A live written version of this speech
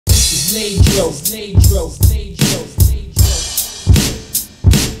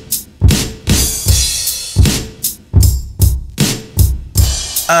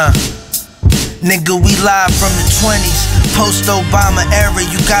Nigga, we live from the 20s, post-Obama era,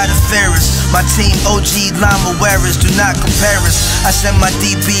 you gotta fear us. My team OG llama wearers, do not compare us. I send my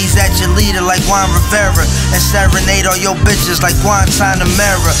DBs at your leader like Juan Rivera, and serenade all your bitches like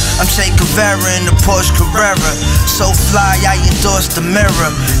Guantanamera. I'm Che Guevara in the Porsche Carrera, so fly I endorse the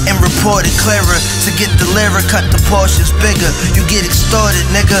mirror, and report it clearer. To get the lyric, cut the portions bigger. You get extorted,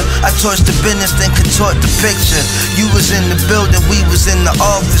 nigga, I torch the business, then contort the picture. You was in the building, we was in the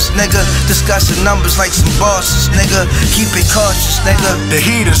office, nigga, discussing numbers like some bosses, nigga. Keep it cautious, nigga. The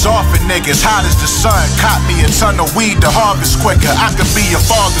heat is off and niggas hot as the sun. Caught me a ton of weed to harvest quicker. I could be your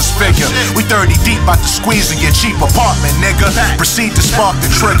father's figure. We 30 deep out to squeeze in your cheap apartment, nigga. Proceed to spark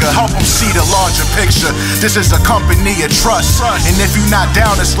the trigger, help them see the larger picture. This is a company of trust, and if you not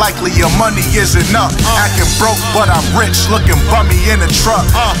down, it's likely your money isn't up. Acting broke, but I'm rich, looking bummy in a truck.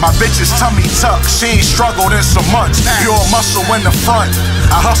 My bitch is tummy tucked, she ain't struggled in some months. Pure muscle in the front,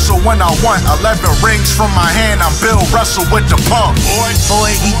 I hustle when I want. 11 rings from my hand, I'm Bill Russell with the pump.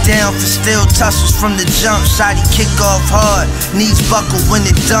 Boy, we down for still tussles from the jump. Shotty kick off hard, knees buckle when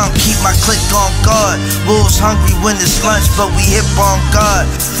it dunk. Keep my click on guard. Wolves hungry when it's lunch, but we hip on guard.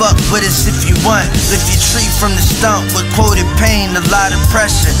 Fuck with us if you want. Lift your tree from the stump with quoted pain, a lot of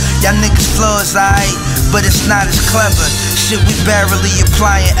pressure. Y'all niggas flow is aight, but it's not as clever. Shit, we barely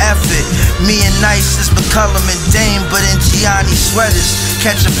applying effort. Me and NiCE is McCullum and Dame, but in Gianni sweaters.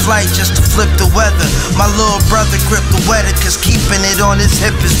 Catch a flight just to flip the weather. My little brother grip the weather, cause keeping it on his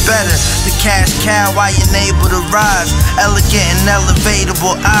hip is better. The cash cow, I enable to rise. Elegant and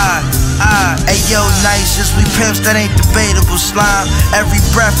elevatable, Ayo, NiCE, we pimps, that ain't debatable, slime. Every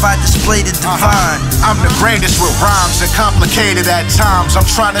breath I display the divine. I'm the greatest with rhymes and complicated at times. I'm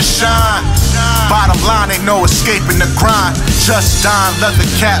trying to shine. Bottom line, ain't no escaping the grind. Just dime, leather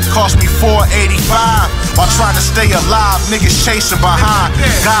cap cost me $4.85. While trying to stay alive, niggas chasing behind.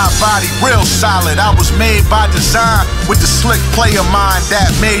 God body real solid, I was made by design. With the slick player mind that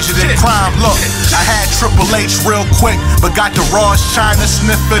majored in crime. Look, I had Triple H real quick, but got the Ross China.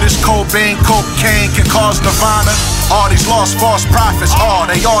 Sniff of this Cobain, cocaine can cause nirvana. All these lost false prophets,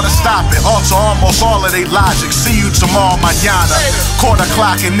 they ought to stop it. Alter almost all of they logic. See you tomorrow, mañana. Quarter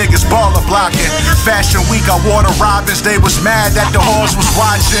clocking, niggas baller blocking. Fashion week, I wore the Robins. They was mad that the horse was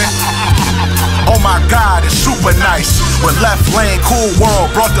watching. Oh my God, it's super nice. With left lane, cool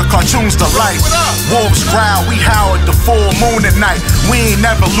world, brought the cartoons to life. Wolves growl, we howl at the full moon at night. We ain't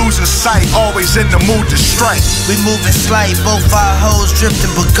never losing sight, always in the mood to strike. We moving slight, both our hoes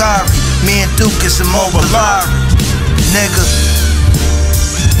drifting Bulgari. Me and Duke is Immobiliare, nigga.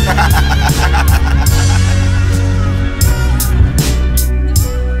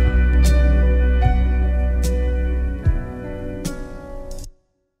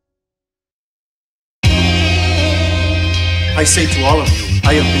 I say to all of you,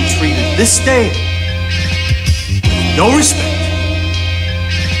 I have been treated this day with no respect.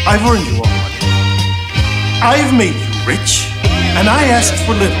 I've earned you all money. I've made you rich, and I asked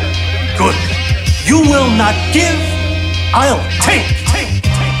for little. Good. You will not give, I'll take.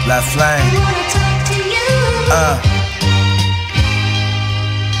 La Flame.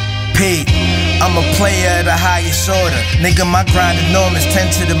 P. I'm a player of the highest order. Nigga, my grind enormous.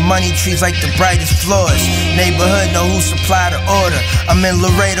 Tend to the money trees like the brightest floors. Neighborhood know who supply the order. I'm in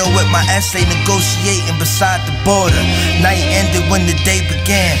Laredo with my essay negotiating beside the border. Night ended when the day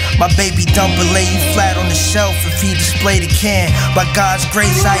began. My baby dumper lay you flat on the shelf if he displayed a can. By God's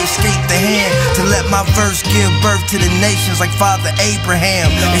grace I escaped the hand to let my verse give birth to the nations like Father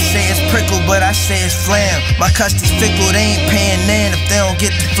Abraham. They say it's prickle but I say it's flam. My customs fickle, they ain't paying nan if they don't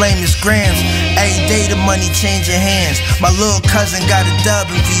get the flame it's grams. Every day the money changing hands. My little cousin got a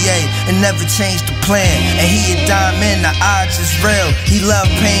dub in VA and never changed the plan. And he a dime in, the odds is real. He love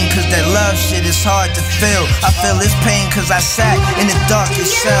pain cause that love shit is hard to feel. I feel his pain cause I sat in the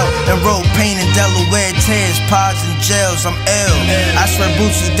darkest cell and wrote pain in Delaware tears, pods and jails, I'm ill. I swear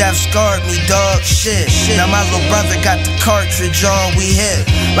Bootsy death scarred me, dog, shit. Now my little brother got the cartridge on, we hit.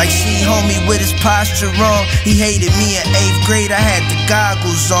 Like see homie with his posture wrong. He hated me in 8th grade, I had the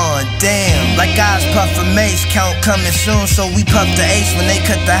goggles on, damn. Like guys puffin' mace, count coming soon, so we puff the ace. When they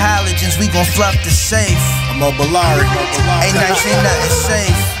cut the halogens, we gon' fluff the safe. Immobiliare. Ain't nice, ain't nothing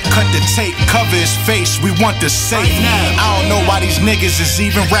safe. cut the tape, cover his face, we want the safe. I don't know why these niggas is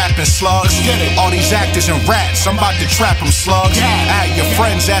even rapping, slugs. All these actors and rats, I'm about to trap them, slugs. At your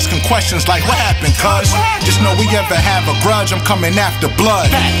friends asking questions like, what happened, cuz? Just know we ever have a grudge, I'm coming after blood.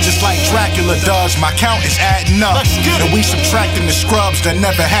 Just like Dracula does, my count is adding up. And we subtracting the scrubs that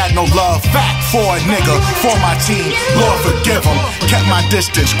never had no love. For a nigga, for my team, Lord forgive them. Kept my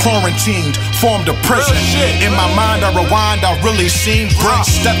distance, quarantined, formed a prison. In my mind I rewind, I really seen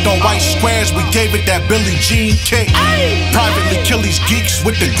bricks. Stepped on white squares, we gave it that Billie Jean kick. Privately kill these geeks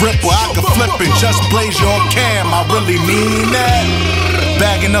with the grip where I could flip and just blaze your cam, I really mean that.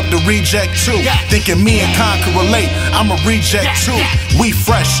 Bagging up the reject too, thinking me and Con could relate, I'm a reject too. We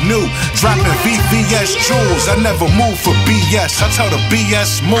fresh, new, dropping VVS jewels. I never move for BS, I tell the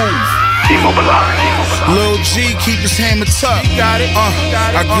BS move. Lil G keep his hammer tough.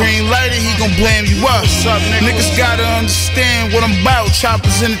 I green lighted, he gon' blame you up. Niggas gotta understand what I'm about.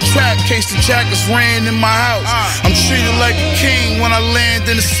 Choppers in the trap, case the jackets ran in my house. I'm treated like a king when I land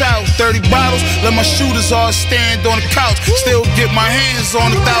in the south. 30 bottles, let my shooters all stand on the couch. Still get my hands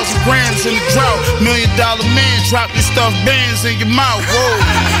on 1,000 grams in the drought. $1 million man, drop your stuffed bands in your mouth.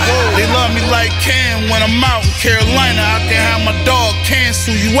 Whoa. They love me like Cam when I'm out in Carolina. I can have my dog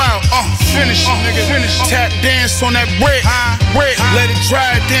cancel you out. Finish it, nigga. Finish. Tap dance on that brick. Let it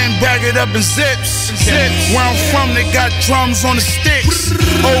dry, then bag it up in zips. Where I'm from, they got drums on the sticks.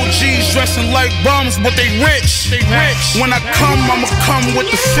 OGs dressing like bums, but they rich. When I come, I'ma come with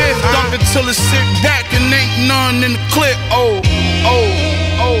the fifth. Dump it till it sit back and ain't none in the clip. Oh.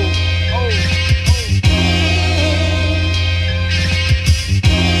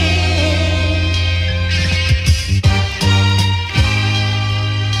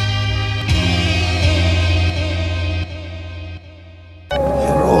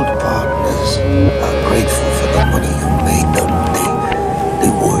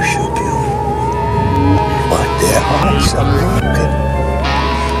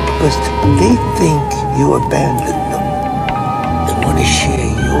 Because they think you abandoned them. They want to share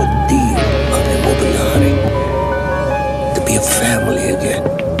your deal on Immobiliare. To be a family again.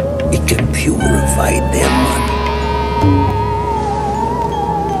 It can purify their money.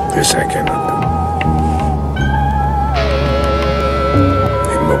 This I cannot do.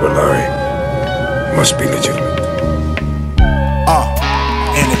 Immobiliare must be legitimate.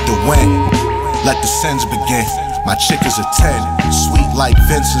 In it to win. Let the sins begin. My chick is a 10, sweet like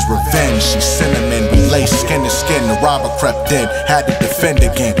Vincent's revenge. She's cinnamon, we lay skin to skin. The robber crept in, had to defend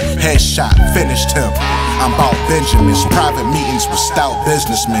again. Headshot, finished him. I'm about Benjamins, private meetings with stout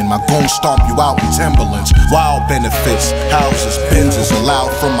businessmen. My goons stomp you out in Timberlands. Wild benefits, houses, Benzes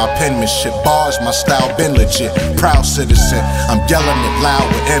allowed from my penmanship. Bars, my style been legit. Proud citizen, I'm yelling it loud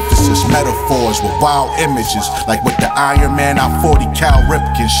with emphasis. Metaphors with wild images, like with the Iron Man, I 40 cal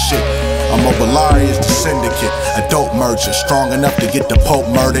Ripken shit. Immobiliare is the syndicate, a dope merger, strong enough to get the Pope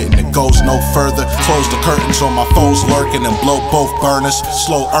murdered, and it goes no further. Close the curtains on my foes lurking and blow both burners.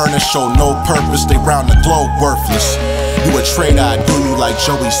 Slow earnest, show no purpose, they round the globe worthless. You a traitor, I do you like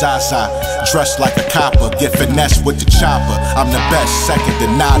Joey Zaza. Dressed like a copper, get finesse with the chopper. I'm the best, second to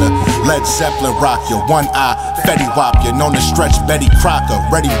nada. Led Zeppelin rock you, one eye, Fetty Wap you. Known to stretch Betty Crocker,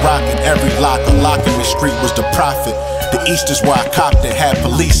 ready rockin' every locker. Locking the street was the profit. The East is where I copped it, had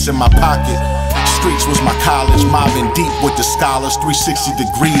police in my pocket. Streets was my college, mobbing deep with the scholars. 360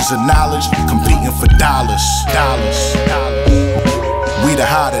 degrees of knowledge, competing for dollars. We the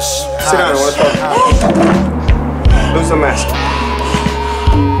hottest. Sit down, I want to talk. Lose the mask.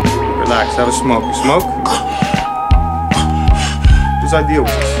 Relax, have a smoke. You smoke? Whose idea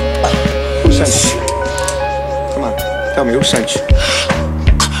was this? Who sent you? Come on, tell me, who sent you?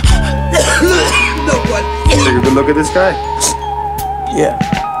 No one. Take a good look at this guy? Yeah.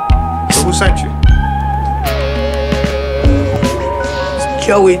 So who sent you?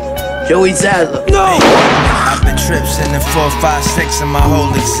 Joey Zaza. No! I've been trips in the 4, 5, 6 in my whole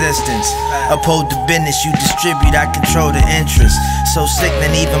existence. Uphold the business you distribute, I control the interest. So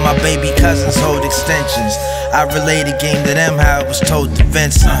sickening, even my baby cousins hold extensions. I relay the game to them how it was told to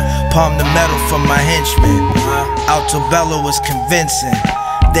Vincent. Palm the medal from my henchman. Alto Bello was convincing.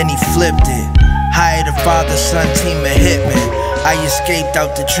 Then he flipped it. Hired a father-son team of hitmen. I escaped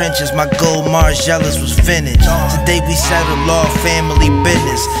out the trenches, my gold Margielas was finished. Today we settle law, family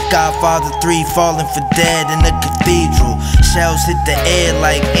business. Godfather 3 falling for dead in the cathedral. Shells hit the air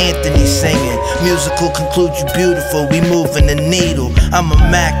like Anthony singing. Musical conclude you beautiful, we moving the needle. I'm a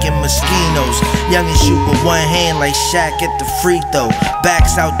Mac in Moschino's. Young and shoot with one hand like Shaq at the free throw.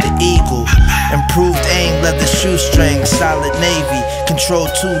 Backs out the eagle. Improved aim, leather shoestring, solid navy. Control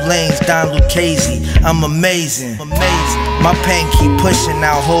 2 lanes, Don Lucchese. I'm amazing. My pen keep pushing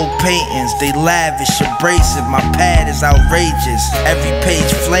out whole paintings. They lavish, abrasive, my pad is outrageous. Every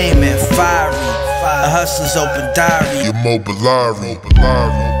page flaming, fiery. A hustler's open diary. Immobiliare.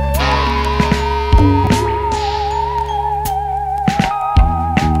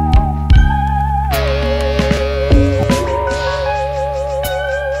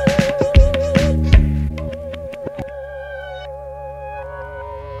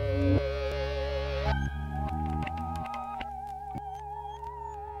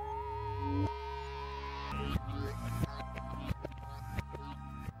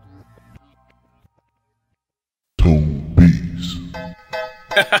 Tone Beatz.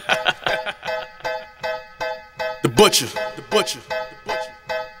 The butcher.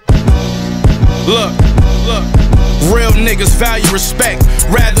 Look. Real niggas value respect,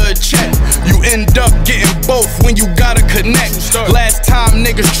 rather a check. You end up getting both when you gotta connect. Last time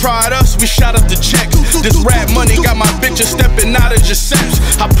niggas tried us, we shot up the checks. This rap money got my bitches stepping out of Giuseppe's.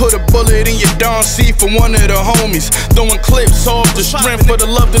 I put a bullet in your Don C for one of the homies. Throwing clips off the strength for the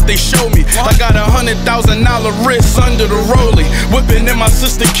love that they show me. I got $100,000 wrist under the rollie. Whipping in my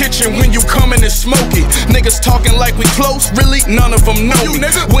sister kitchen when you coming and smoky. Niggas talking like we close, really? None of them know me.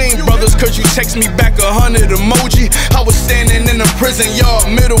 We ain't brothers cause you text me back 100 emoji. I was standing in the prison yard,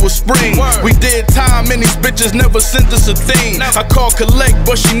 middle of spring. We did time and these bitches never sent us a thing. I called collect,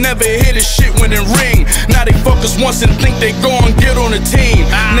 but she never hit a shit when it ring. Now they fuck us once and think they gon' get on the team.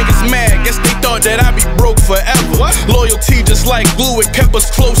 Niggas mad, guess they thought that I'd be broke forever. Loyalty just like glue, it kept us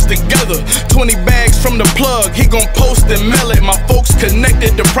close together. 20 bags from the plug, he gon' post and mail it. My folks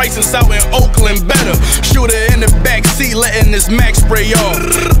connected, the prices out in Oakland better. Shooter in the back seat, letting this Mac spray off.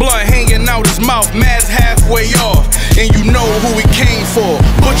 Blood hanging out his mouth, mask halfway off. And you know who we came for.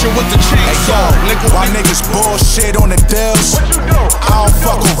 Butcher with the chainsaw. Why niggas bullshit on the deals? I don't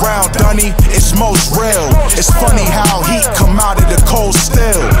fuck around, Dunny. It's most real. It's funny how heat come out of the cold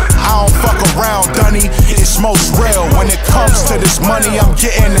still. I don't fuck around, Dunny. It's most real. When it comes to this money I'm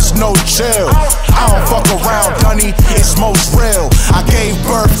getting, it's no chill. I don't fuck around, Dunny. It's most real. I gave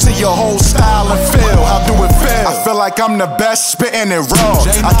birth to your whole style and feel. How do it feel? I feel like I'm the best, spitting it raw.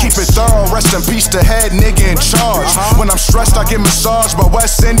 I keep it thorough. Rest in peace, the head nigga in charge. When I'm stressed, I get massaged by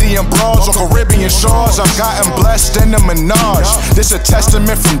West Indian broads on Caribbean shores. I've gotten blessed in the menage. This a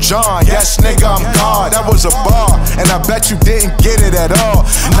testament from John. Yes, nigga, I'm God. That was a bar, and I bet you didn't get it at all.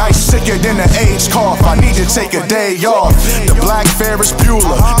 Nice sicker than an AIDS cough. I need to take a day off. The black Ferris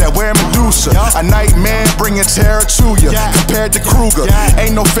Bueller that wear Medusa. A nightmare bringing terror to you. Compared to Kruger,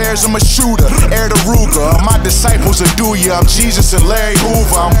 ain't no fairs, I'm a shooter. Air the Ruger. My disciples will do ya. I'm Jesus and Larry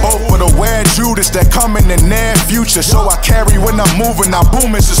Hoover. I'm both but aware Judas that come in the near future. So I carry when I'm moving, I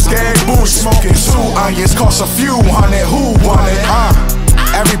boom, it's a scary boost. Smoking 2 onions, cost a few hundred, who want it?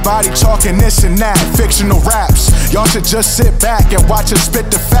 Everybody talking this and that, fictional raps. Y'all should just sit back and watch us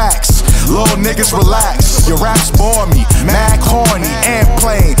spit the facts. Little niggas relax, your raps bore me. Mad corny and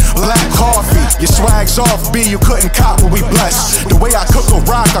plain, black coffee. Your swag's off, B, you couldn't cop what we blessed. The way I cook a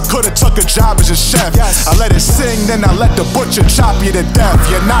rock, I could've took a job as a chef. I let it sing, then I let the butcher chop you to death.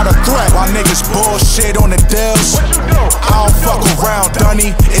 You're not a threat. Why niggas bullshit on the deals? I don't fuck around,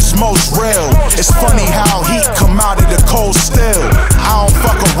 Dunny. It's most real. It's funny how heat come out of the cold still. I don't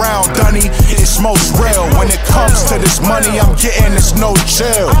fuck around, Dunny. It's most real. When it comes to this money I'm getting, it's no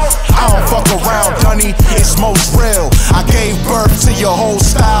chill. I don't fuck around, Dunny. It's most real. I gave birth to your whole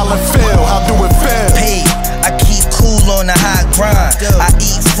style and feel. How do it feel? Hey, I keep cool on the high grind. I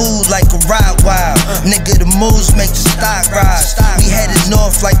eat food like a ride wild. Nigga, the moves make the stock rise. We headed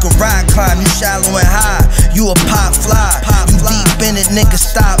north like a rock climb. You shallow and high, you a pop fly. You deep in it, nigga,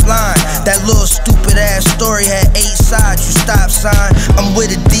 stop line. That little stupid ass story had 8 sides, you stop sign. I'm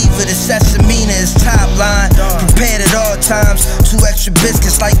with a diva, the Sesamina is top line. Prepared at all times, 2 extra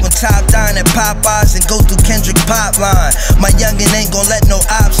biscuits like when Top dine at Popeyes and go through Kendrick pop line. My youngin' ain't gon' let no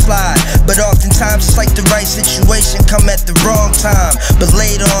op slide, but oftentimes it's like the right situation come at the wrong time. But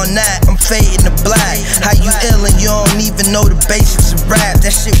later on that, I'm fading to black. How you ill and you don't even know the basics of rap?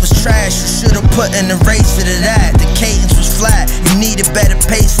 That shit was trash, you should've put an eraser to that. The cadence was flat, you needed better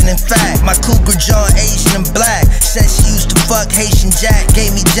pacing. In fact, my cougar John Asian and black said she used to fuck Haitian Jack,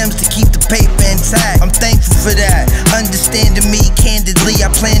 gave me gems to keep the paper intact. I'm thankful for that. Understanding me candidly,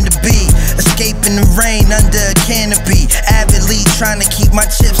 I plan to be escaping the rain under a canopy, avidly trying to keep my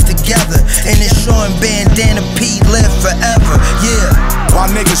chips together. together. And it's showing bandana P live forever, yeah. While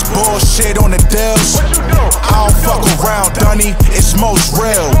niggas bullshit on the deals, I don't fuck around, Dunny, it's most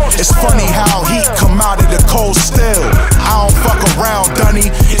real. It's funny how heat come out of the cold still. I don't fuck around,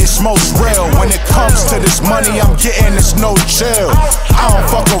 Dunny, it's most real. When it comes to this money I'm getting, it's no chill. I don't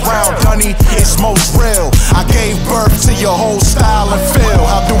fuck around, Dunny, it's most real. I gave birth to your whole style and feel.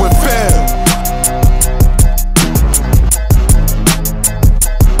 How do it feel?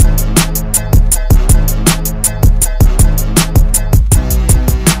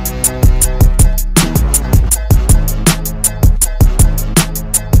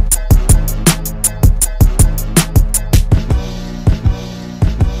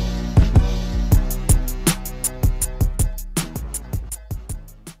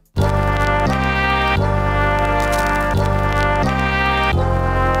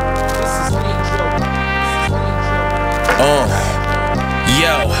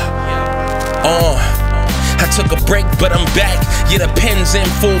 I took a break, but I'm back. Yeah, the pen's in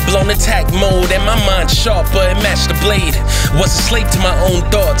full-blown attack mode, and my mind's sharper, it matched the blade. Was a slave to my own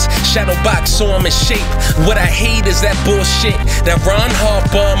thoughts, shadow box so I'm in shape. What I hate is that bullshit, that Ron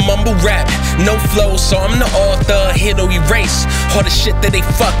Harper mumble rap. No flow, so I'm the author, here to erase all the shit that they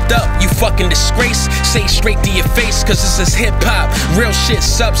fucked up, you fucking disgrace. Say straight to your face, cause this is hip-hop. Real shit,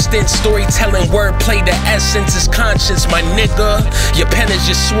 substance, storytelling, wordplay. The essence is conscience, my nigga. Your pen is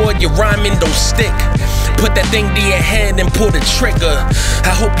your sword, your rhyming don't stick. Put that thing to your head and pull the trigger.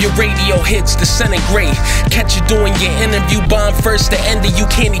 I hope your radio hits disintegrate. Catch you doing your interview, bomb first to end it. You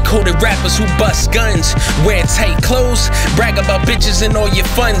candy-coated rappers who bust guns, wear tight clothes, brag about bitches and all your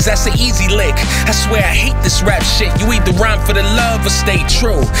funds. That's an easy lick. I swear I hate this rap shit. You either rhyme for the love or stay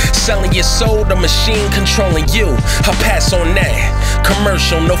true. Selling your soul, the machine controlling you. I'll pass on that.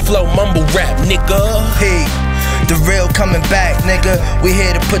 Commercial, no flow, mumble rap, nigga. Hey, the real coming back, nigga. We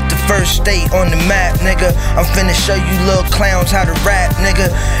here to put the first state on the map, nigga. I'm finna show you little clowns how to rap,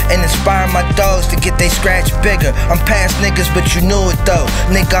 nigga, and inspire my dogs to get they scratch bigger. I'm past niggas, but you knew it though,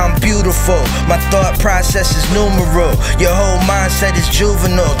 nigga. I'm beautiful. My thought process is numeral. Your whole mindset is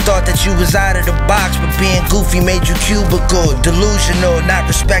juvenile. Thought that you was out of the box, but being goofy made you cubicle. Delusional, not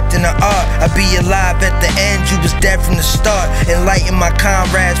respecting the art. I'd be alive at the end, you was dead from the start. Enlighten my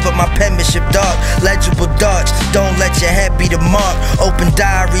comrades, but my penmanship dark. Legible darts. Don't let your head be the mark. Open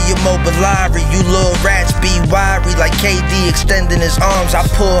diary, Immobiliare. You little rats be wiry like KD extending his arms. I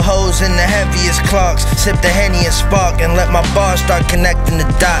pull holes in the heaviest clocks, sip the Henny and spark, and let my bars start connecting the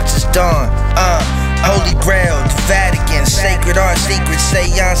dots. It's dawn. Holy Grail, the Vatican, sacred art, secret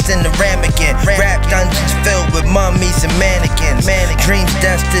seance in the ramekin. Rap dungeons filled with mummies and mannequins. Dreams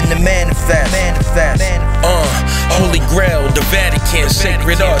destined to manifest. Holy Grail, the Vatican,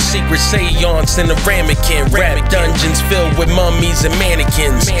 sacred art, secret seance in the ramekin. Rap dungeons filled with mummies and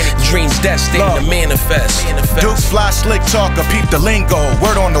mannequins. Dreams destined to manifest. Duke fly slick talker, peep the lingo.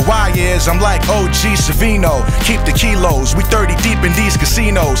 Word on the wire is I'm like OG Savino. Keep the kilos, we 30 deep in these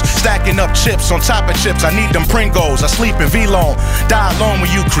casinos. Stacking up chips on top of chips, I need them Pringles. I sleep in V-Lone, die alone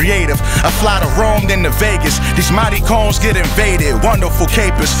when you creative. I fly to Rome, then to Vegas. These mighty cones get invaded, wonderful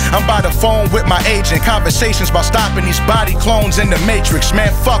capers. I'm by the phone with my agent, conversations about stopping these body clones in the matrix.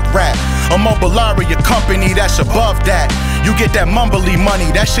 Man, fuck rap. Immobiliare, your company that's above that. You get that mumbly money,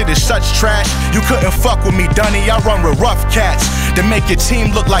 that shit is such trash. You couldn't fuck with me, Dunny, I run with rough cats to make your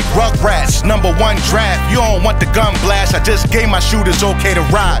team look like Rugrats. #1 draft, you don't want the gun blast. I just gave my shooters okay to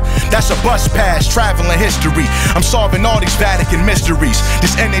ride. That's a bus pass, traveling history. I'm solving all these Vatican mysteries.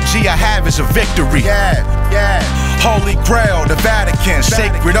 This energy I have is a victory. Yeah. Holy Grail, the Vatican,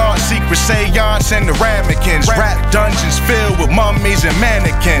 sacred art, secret seance, and the ramekins. Rap dungeons filled with mummies and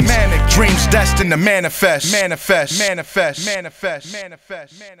mannequins. Dreams destined to manifest.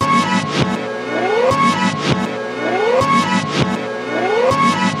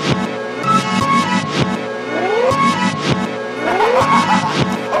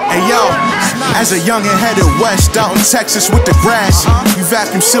 Hey yo, as a youngin' headed west out in Texas with the grass, you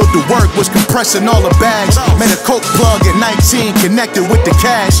vacuum sealed the work, was compressing all the bags. Made a coke plug at 19, connected with the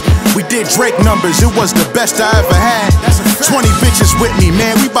cash. We did Drake numbers, it was the best I ever had. 20 bitches with me,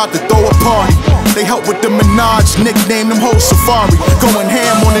 man, we bout to throw a party. They help with the Minaj, nicknamed them whole Safari. Going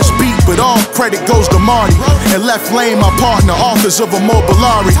ham on this beat, but all credit goes to Marty. And Left Lane, my partner, authors of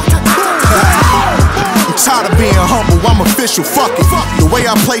Immobiliare. I'm tired of being humble, I'm official, fuck it. The way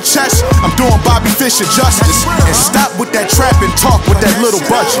I play chess, I'm doing Bobby Fischer justice. And stop with that trap and talk with that little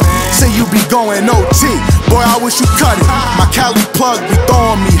budget. Say you be going OT, boy I wish you cut it. My Cali plug be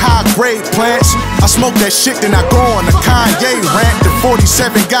throwing me high grade plants. I smoke that shit then I go on a Kanye rant. The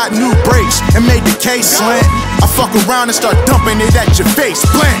 47 got new brakes and made the case slant. I fuck around and start dumping it at your face,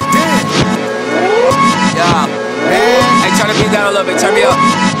 blank. Yeah, hey, turn the beat down a little bit, turn me up.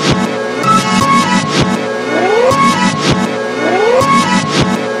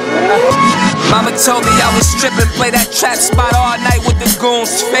 Mama told me I was stripping, play that trap spot all night with the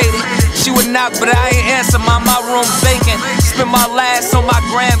goons faded. She would knock, but I ain't answer, my room vacant. Spend my last on my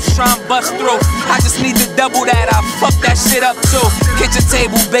grams, trying to bust through. I just need to double that, I fuck that shit up too. Kitchen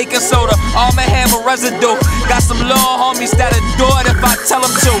table, baking soda, all my hammer residue. Got some little homies that adore it if I tell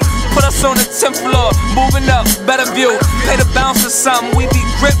them to. Put us on the 10th floor, moving up, better view. Pay the bouncer something, we be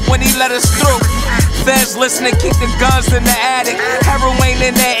gripped when he let us through. Feds listening, keep the guns in the attic. Heroin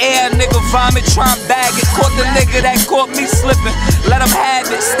in the air, nigga vomit, try and bag it. Caught the nigga that caught me slipping, let him have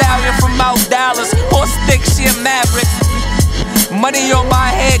it. Stallion from out Dallas, horse thick, she a maverick. Money on my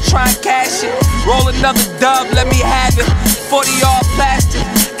head, try and cash it. Roll another dub, let me have it. 40 all plastic,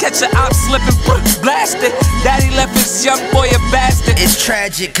 catch an op slipping, blast it. Daddy left his young boy a bastard. It's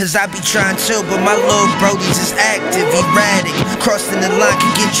tragic, cause I be trying to, but my little brodies is active, erratic. Crossing the line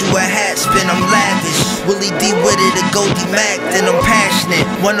can get you a hat spin, I'm lavish. Willie D with it, a Goldie Mac, then I'm passionate.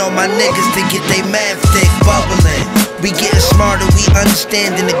 Want all my niggas to get they mad thick, bubbling. We getting smarter, we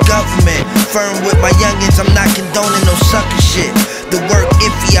understanding the government. Firm with my youngins, I'm not condoning no sucker shit. The work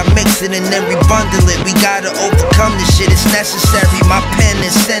iffy, I mix it and then rebundle it. We gotta overcome this shit, it's necessary. My pen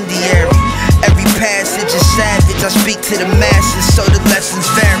incendiary. Every passage is savage, I speak to the masses so the lessons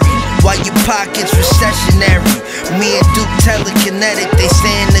vary. While your pockets recessionary. Me and Duke telekinetic, they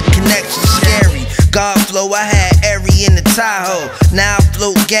saying the connection's scary. God flow, I had Airy in the Tahoe. Now I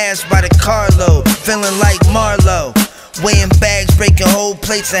float gas by the carload, feeling like Marlowe. Weighing bags, breaking whole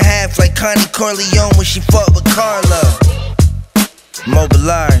plates in half like Connie Corleone when she fought with Carlo.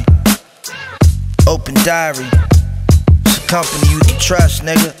 Immobiliare, open diary. It's a company you can trust,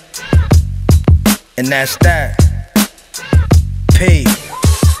 nigga. And that's that. P.